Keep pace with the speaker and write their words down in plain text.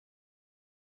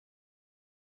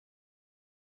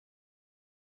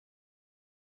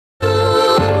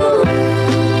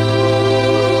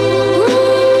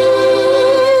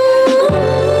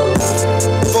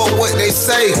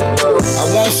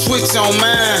bitch on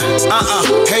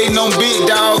mine. Hating on big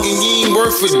dog and you ain't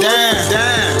worth a dime.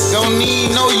 Don't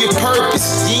need know your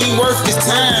purpose, you ain't worth the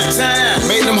time.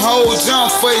 Make them hoes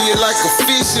jump for you like a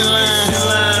fishing line.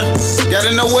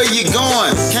 Gotta know where you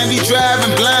going, can't be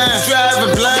driving blind.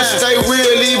 Stay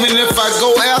real even if I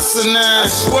go asinine.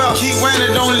 Keep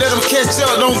running, don't let them catch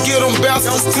up, don't give them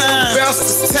bastards time.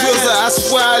 Drizzle, I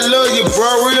swear I love you, bro,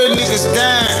 real niggas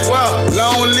dying.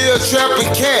 Long live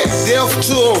trapping cat, death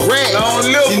to a rat.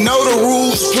 You know the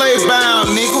rules, play bound,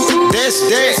 nigga. That's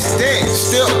that.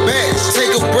 Step back,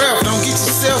 take a breath, don't get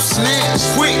yourself snatched.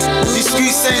 Quick, these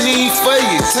streets ain't even for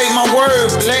you. Take my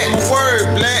word black.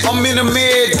 I'm in a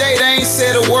mid day, they ain't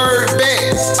said a word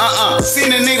back.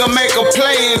 Seen a nigga make a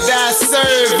play and die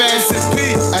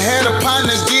serving. I had a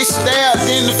partner get stabbed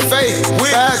in the face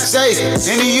with J,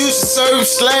 and he used to serve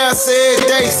slabs every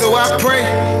day. So I pray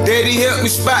that he help me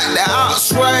spot the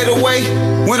ops right away.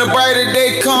 When a brighter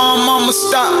day come, I'ma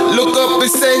stop, look up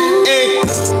and say, hey.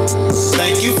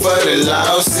 Thank you for the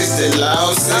losses.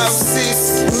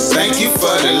 Thank you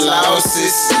for the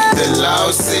losses.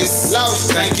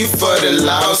 Thank you for the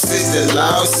losses.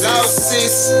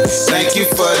 Thank you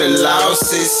for the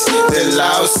losses.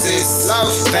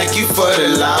 Thank you for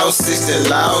the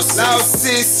losses.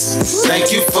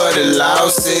 Thank you for the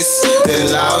losses.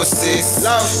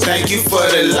 Thank you for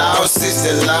the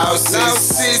losses.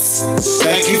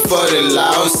 Thank you for the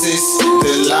losses.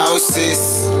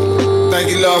 Thank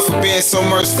you, Lord, for being so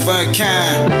merciful and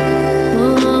kind,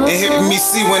 and helping me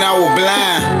see when I was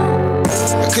blind.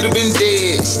 I could've been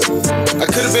dead, I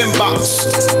could've been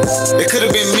boxed. It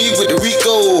could've been me with the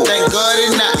Rico. Thank God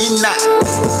it's not.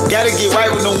 Gotta get right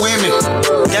with the women,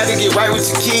 gotta get right with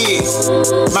your kids.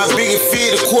 My biggest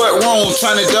fear, the courtroom,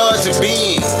 trying to dodge a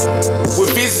bid.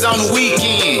 With visits on the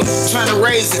weekend, trying to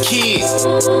raise a kid.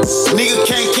 Nigga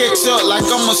can't catch up like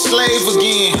I'm a slave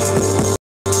again.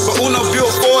 But Uno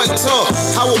built for it tough,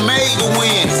 I was made to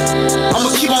win. I'ma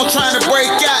keep on trying to break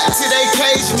out till they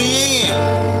cage me in.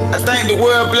 I think the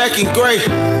world black and gray,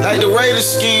 like the Raider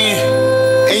skin.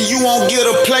 And you won't get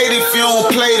a plate if you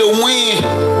don't play to win.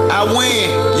 I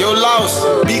win, your loss,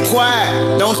 be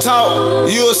quiet, don't talk.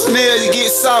 You a snail, you get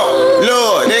salt.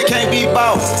 Lord, that can't be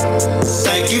bought.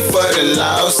 Thank you for the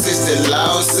losses.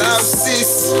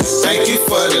 Thank you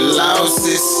for the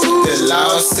losses.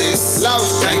 Thank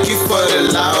you for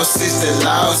the losses.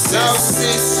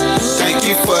 Thank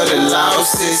you for the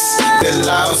losses.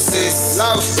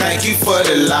 Thank you for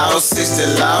the losses.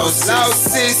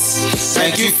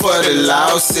 Thank you for the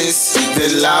losses.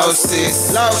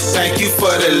 Thank you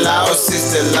for the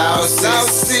losses.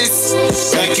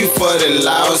 Thank you for the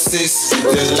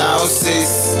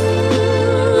losses.